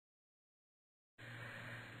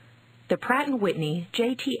The Pratt & Whitney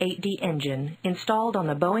JT8D engine installed on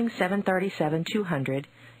the Boeing 737-200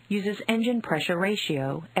 uses engine pressure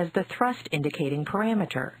ratio as the thrust indicating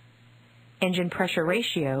parameter. Engine pressure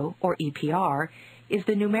ratio, or EPR, is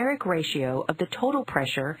the numeric ratio of the total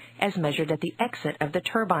pressure as measured at the exit of the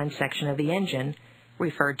turbine section of the engine,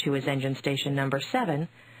 referred to as engine station number 7,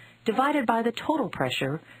 divided by the total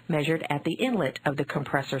pressure measured at the inlet of the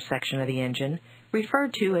compressor section of the engine,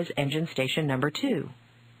 referred to as engine station number 2.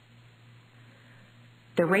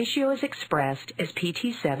 The ratio is expressed as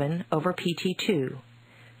PT7 over PT2.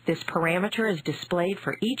 This parameter is displayed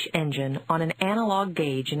for each engine on an analog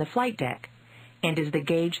gauge in the flight deck, and is the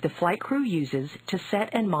gauge the flight crew uses to set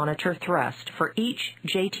and monitor thrust for each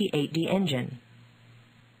JT8D engine.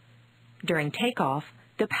 During takeoff,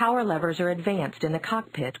 the power levers are advanced in the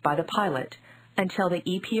cockpit by the pilot until the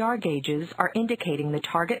EPR gauges are indicating the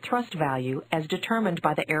target thrust value as determined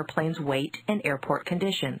by the airplane's weight and airport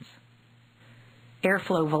conditions.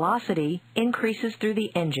 Airflow velocity increases through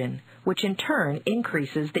the engine, which in turn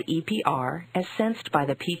increases the EPR as sensed by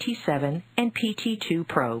the PT7 and PT2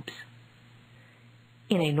 probes.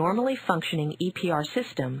 In a normally functioning EPR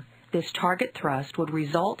system, this target thrust would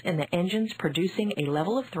result in the engines producing a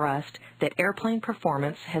level of thrust that airplane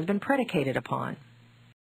performance has been predicated upon.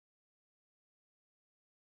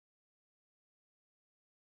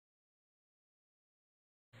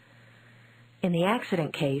 In the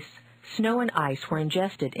accident case, snow and ice were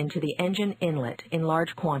ingested into the engine inlet in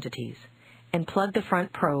large quantities and plugged the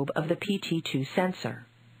front probe of the PT2 sensor.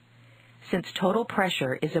 Since total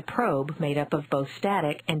pressure is a probe made up of both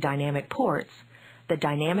static and dynamic ports, the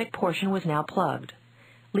dynamic portion was now plugged,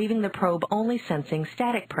 leaving the probe only sensing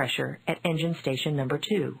static pressure at engine station number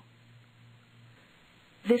 2.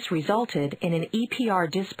 This resulted in an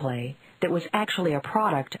EPR display that was actually a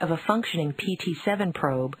product of a functioning PT7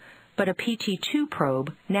 probe, but a PT2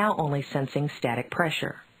 probe now only sensing static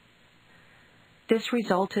pressure. This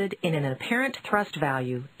resulted in an apparent thrust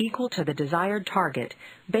value equal to the desired target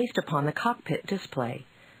based upon the cockpit display,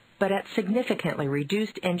 but at significantly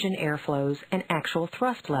reduced engine airflows and actual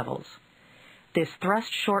thrust levels. This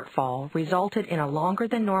thrust shortfall resulted in a longer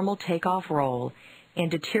than normal takeoff roll and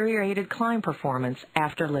deteriorated climb performance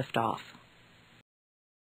after liftoff.